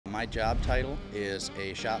My job title is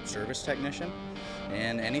a shop service technician,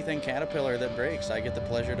 and anything Caterpillar that breaks, I get the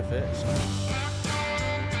pleasure to fix.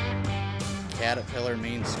 Caterpillar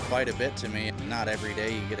means quite a bit to me. Not every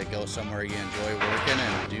day you get to go somewhere you enjoy working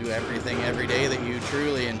and do everything every day that you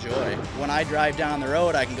truly enjoy. When I drive down the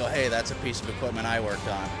road, I can go, hey, that's a piece of equipment I worked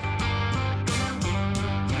on.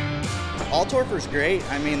 Altorfer's great.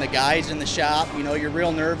 I mean, the guys in the shop, you know, you're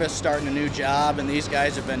real nervous starting a new job, and these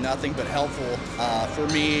guys have been nothing but helpful for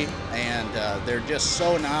me, and they're just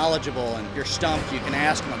so knowledgeable, and if you're stumped, you can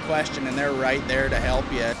ask them a question, and they're right there to help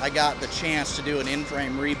you. I got the chance to do an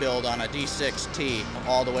in-frame rebuild on a D6T,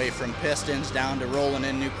 all the way from pistons down to rolling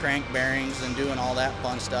in new crank bearings and doing all that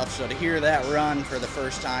fun stuff, so to hear that run for the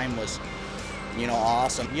first time was, you know,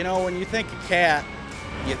 awesome. You know, when you think of Cat,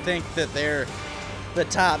 you think that they're the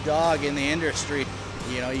top dog in the industry.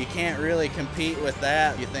 You know, you can't really compete with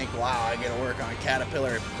that. You think, wow, I get to work on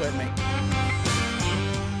Caterpillar equipment.